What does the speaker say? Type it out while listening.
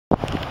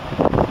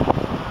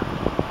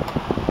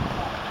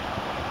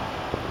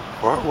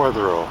Fort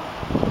Wetherill,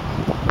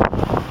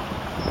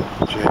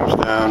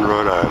 Jamestown,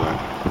 Rhode Island.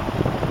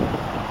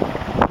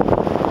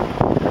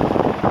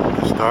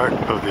 The start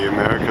of the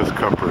America's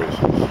Cup races.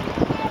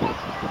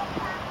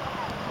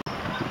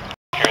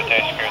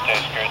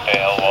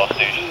 Security, L-Wall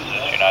Stations. This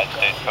is United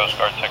States Coast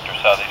Guard Sector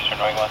Southeastern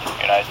New England.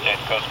 United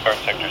States Coast Guard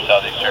Sector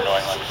Southeastern New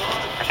England.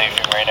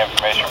 Receiving marine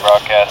information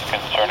broadcast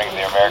concerning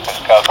the America's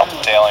Cup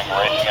sailing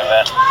racing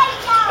event.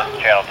 This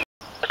is Channel 2.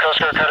 The Coast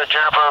Guard Cutter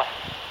Juniper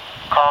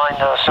calling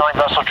the sailing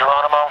vessel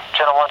Geronimo,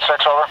 Channel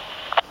 16 over.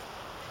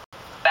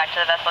 Back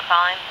to the vessel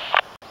calling.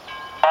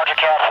 Roger,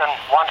 Captain.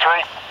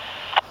 1-3.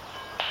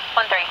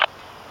 1-3.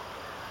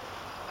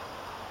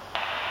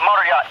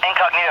 Motor yacht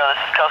incognito, this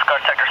is Coast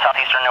Guard Sector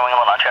Southeastern New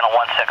England on Channel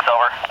 16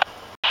 over.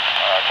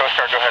 Coast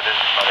Guard, go ahead, this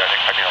is Motor yacht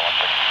incognito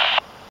 16.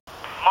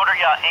 Motor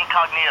yacht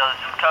incognito,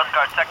 this is Coast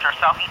Guard Sector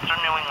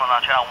Southeastern New England on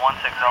Channel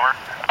 16 over.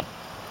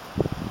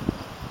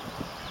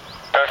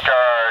 Coast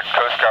Guard,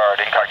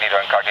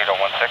 incognito 16.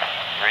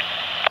 Read.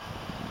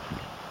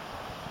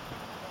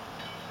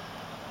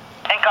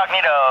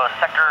 Incognito,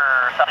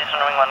 Sector Southeastern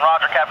New England,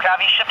 Roger, Cap.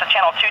 Copy, shift to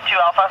Channel 22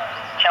 Alpha.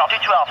 Channel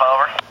 22 Alpha,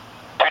 over.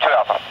 22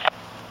 Alpha.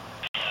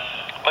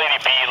 Lady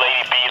B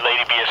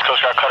is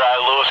Coast Guard Cutter I.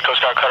 Lewis,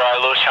 Coast Guard Cutter I.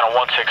 Lewis, Channel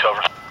 16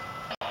 over.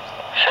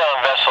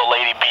 Sailing vessel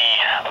Lady B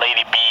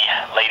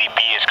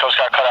is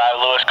Coast Guard Cutter I.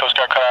 Lewis, Coast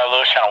Guard Cutter I.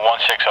 Lewis, Channel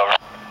 16 over.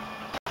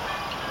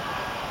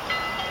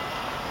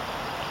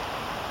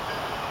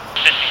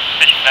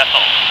 Fishing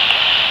vessel.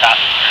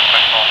 Passenger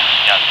vessel.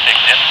 Yeah,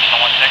 6 zip,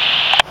 Channel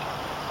 16.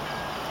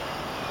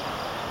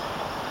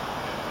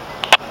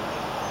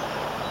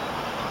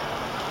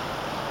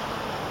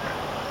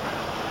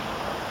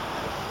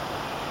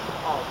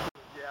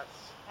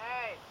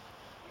 Hey,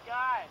 you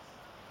guys.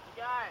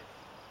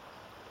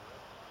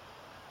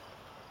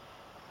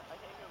 I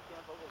can't even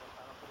camp over one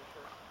time, I'm pretty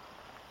sure.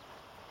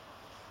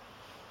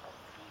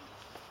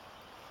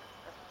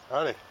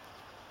 Howdy.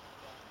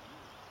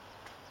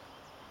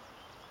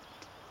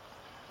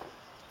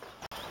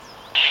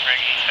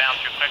 Greg, eastbound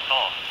through quick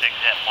hole, 6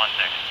 zip,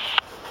 16.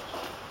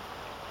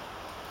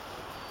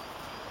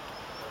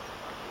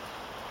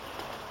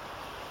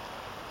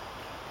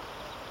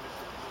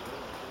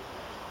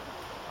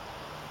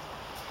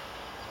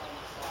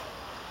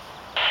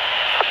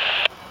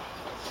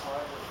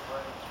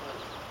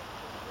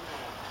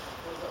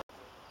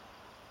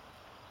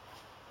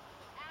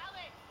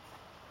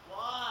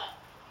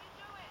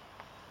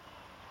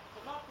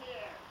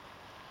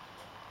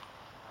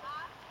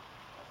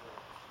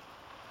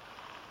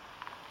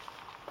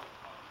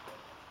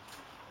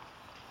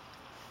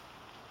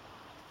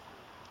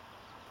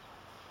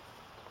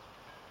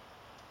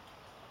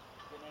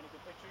 Any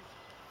good pictures?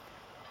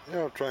 You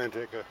know, try and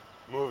take a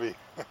movie.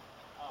 Oh,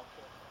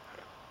 cool.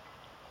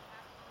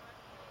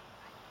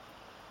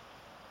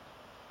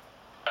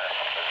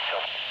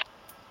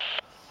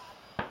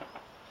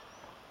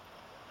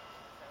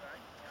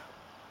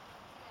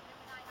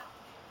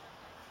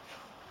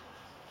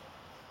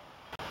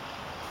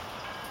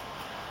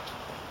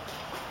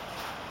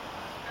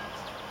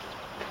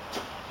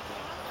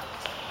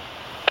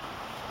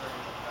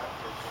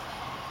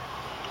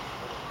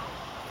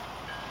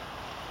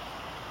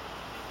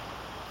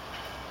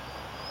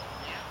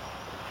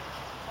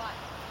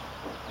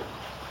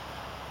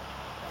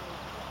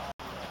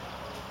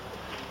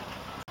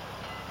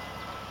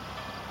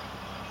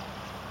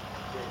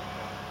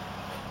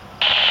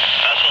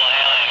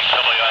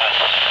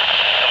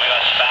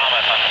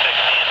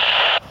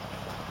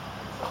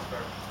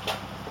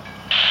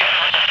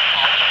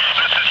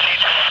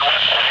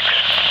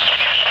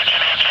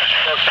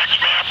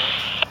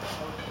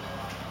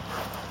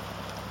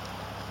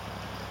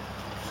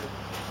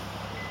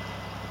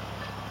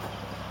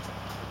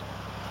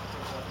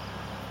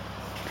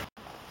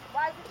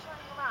 Why is it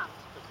turning around?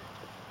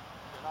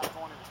 They're not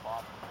going in the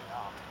spot. Okay,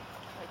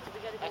 so we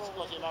gotta go That's over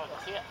supposed to be American.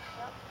 See it?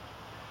 Yep.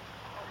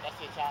 That's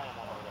the Italian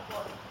one over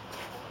there.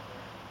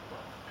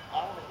 I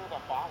don't know who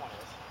that bar one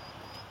is.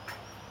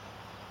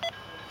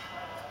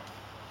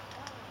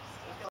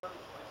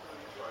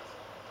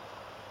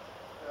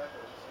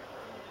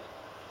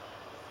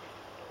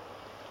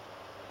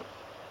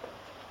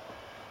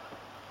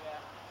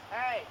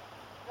 Hey,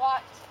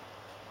 what?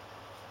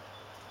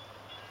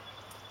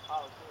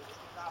 Oh, dude, this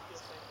does not feel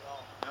safe at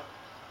all. Yep.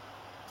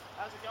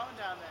 How's it going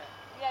down there?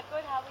 Yeah,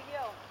 good, how are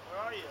you?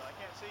 Where are you? I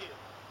can't see you.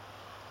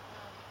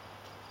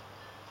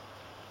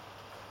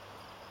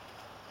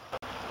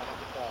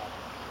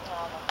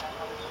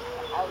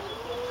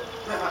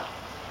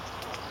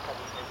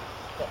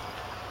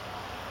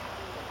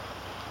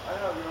 I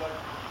know, you're like,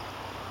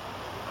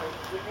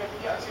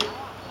 I see it.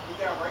 Look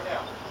down right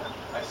now.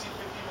 I see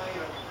 50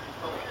 million of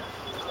you.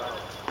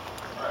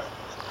 Alright,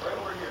 right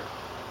over here.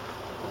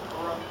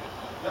 Over on,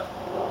 yep.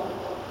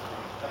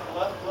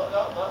 Left.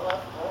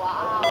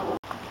 Wow.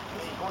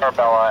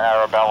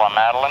 Arabella,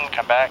 Madeline,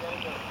 come back.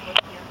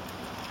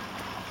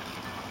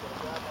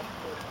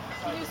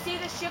 Can you see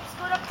the ship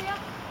split up there?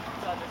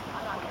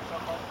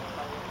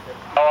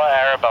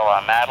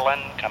 Arabella,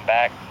 Madeline, come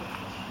back.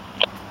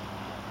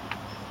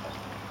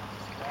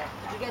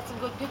 get some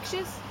good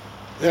pictures?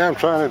 Yeah, I'm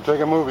trying to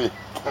take a movie.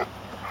 Oh,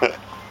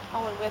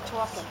 and we're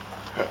talking.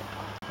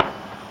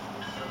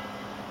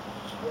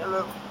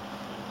 Hello.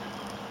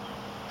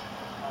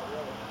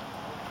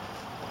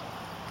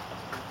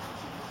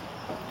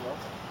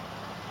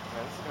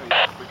 Yeah, this is gonna be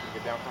quick to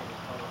get down from.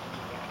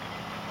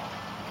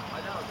 I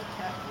know, the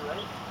taxi,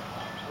 right?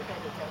 We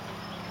take the taxi.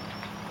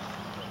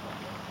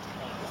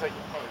 It's like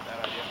probably a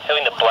bad idea.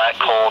 Having the Black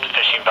Cold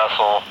fishing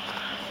vessel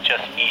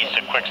just east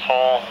of Quick's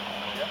Hole.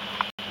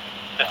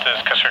 This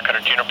is Coast Guard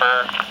Cutter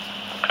Juniper.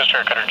 Coast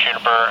Guard Cutter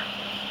Juniper,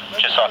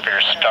 just off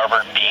your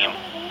starboard beam.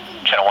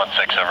 Channel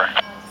 16, over.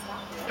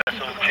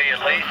 Vessel G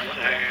Elise,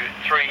 who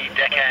 3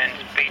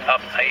 deckhands beat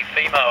up a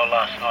female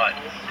last night.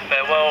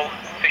 Farewell,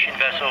 fishing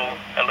vessel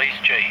Elise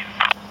G.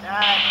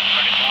 Yeah,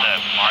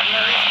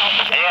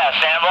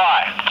 stand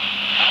by.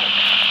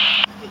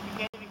 You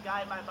can't even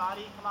guide my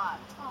body? Come on.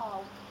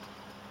 Oh.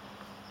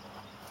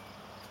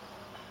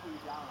 Pull you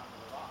down onto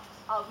the rocks.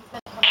 Oh, he's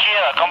gonna come.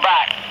 Sheila, come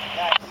back.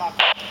 Yeah, come on.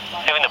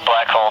 Having the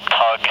Black Hole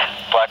tug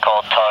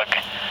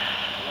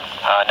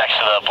next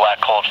to the Black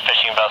Hole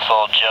fishing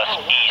vessel just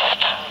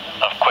east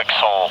of Quick's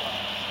Hole.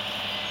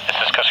 This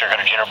is Coast Guard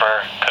Cutter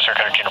Juniper,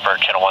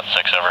 channel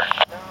 16, over.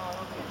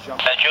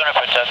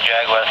 Juniper, Tug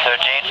Jaguar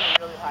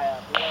 13. Really high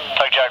up.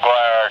 Tug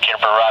Jaguar,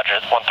 Juniper,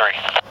 roger, 13.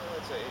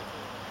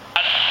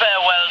 And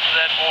farewell to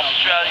that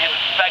Australian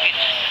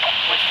baggage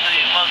with the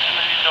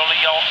multi-million-dollar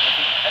yacht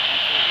and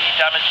the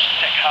damaged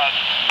deck hard.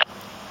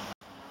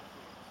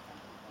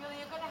 Billy,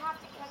 you're gonna have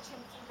to catch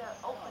him through the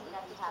opening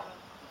that you have.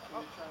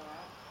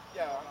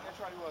 Yeah, I'm gonna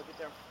try to get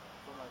there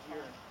from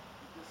here.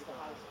 This is the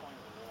highest point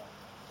of the wall.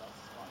 That's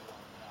the spot you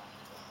want to go down.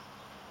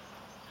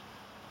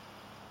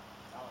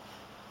 Alex,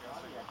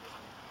 can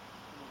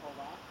you hold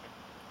on?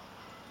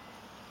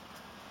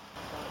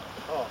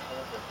 Oh,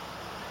 okay.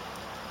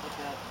 Look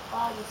at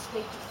Oh, you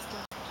straight to the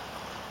stuff.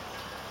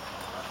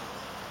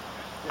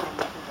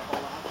 nothing to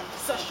hold on to.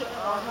 Such a.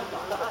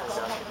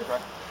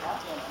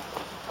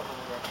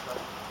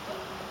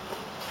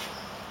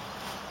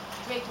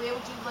 Drake, where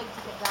would you like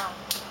to get down?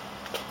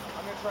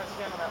 I'm gonna try to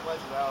stand on that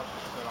ledge that Alex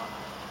just stood on.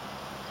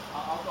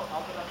 I'll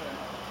get up there.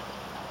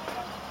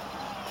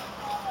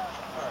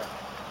 Alright.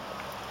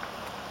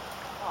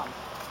 Come on.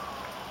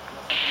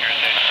 Here's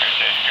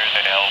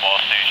a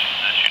Hellball Station.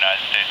 This is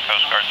United States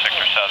Coast Guard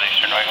Sector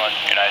Southeastern New England.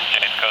 United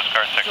States Coast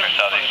Guard Sector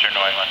Southeastern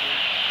New England.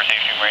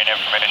 Receiving marine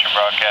information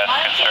broadcast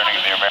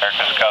concerning the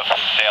America's Cup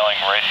sailing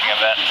racing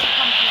event.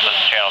 This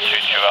is channel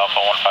 22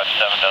 Alpha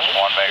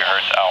 157.1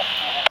 megahertz out.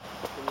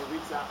 Can you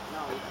reach out?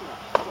 No, you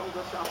can't. Don't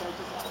go south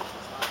edges out.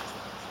 It's not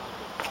good.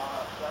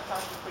 That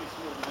time's pretty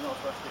smooth, even though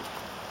it's rusty.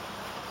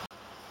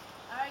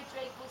 Alright,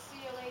 Drake, we'll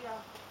see you later.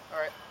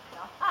 Alright,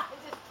 No, I'm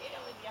just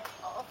kidding with you.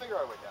 I'll figure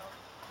our way down.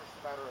 It's just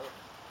a matter of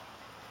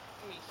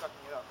me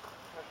sucking it up.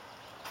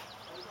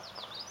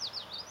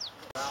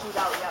 Shoot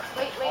out, yeah.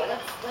 Wait,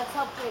 let's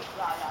help Drake.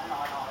 No.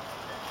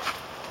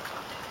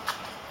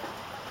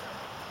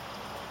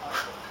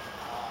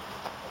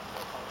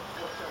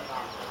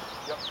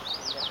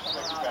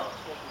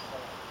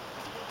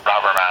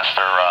 Robert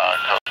Master,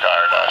 Coast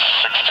Guard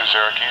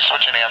 620, can you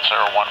switch and answer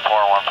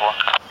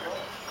 1414?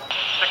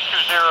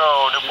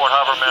 620, Newport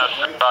Harbor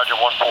Master, roger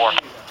 14.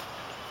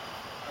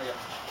 Okay.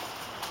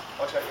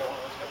 Watch out, you don't want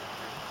to lose it.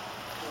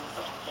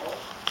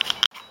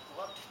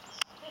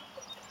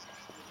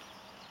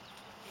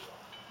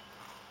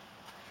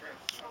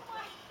 Oh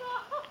my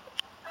God.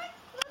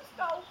 Let's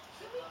go.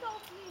 Can we go,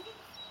 please?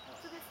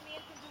 So this man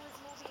can do his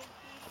movie in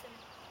peace and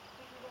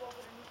we can go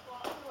over to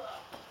Newport.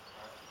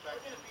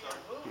 Back in,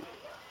 sorry. Don't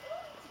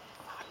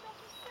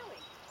be silly.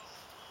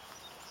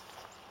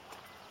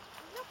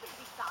 There's nothing to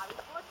be sorry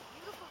for. It's a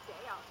beautiful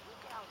day out.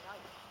 Look how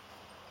nice.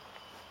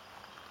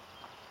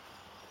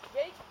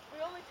 Jake, we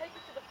only take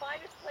you to the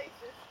finest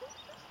places.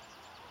 Isn't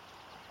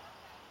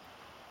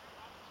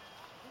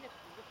it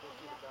beautiful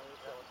here?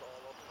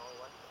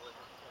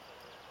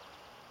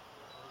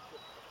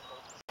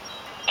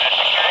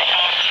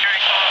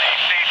 Security call,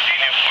 ACC,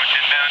 Newport,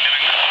 inbound, New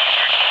England,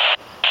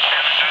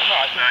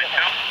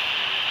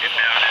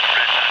 inbound, in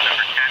red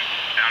number 10,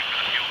 down for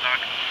the fuel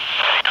dock.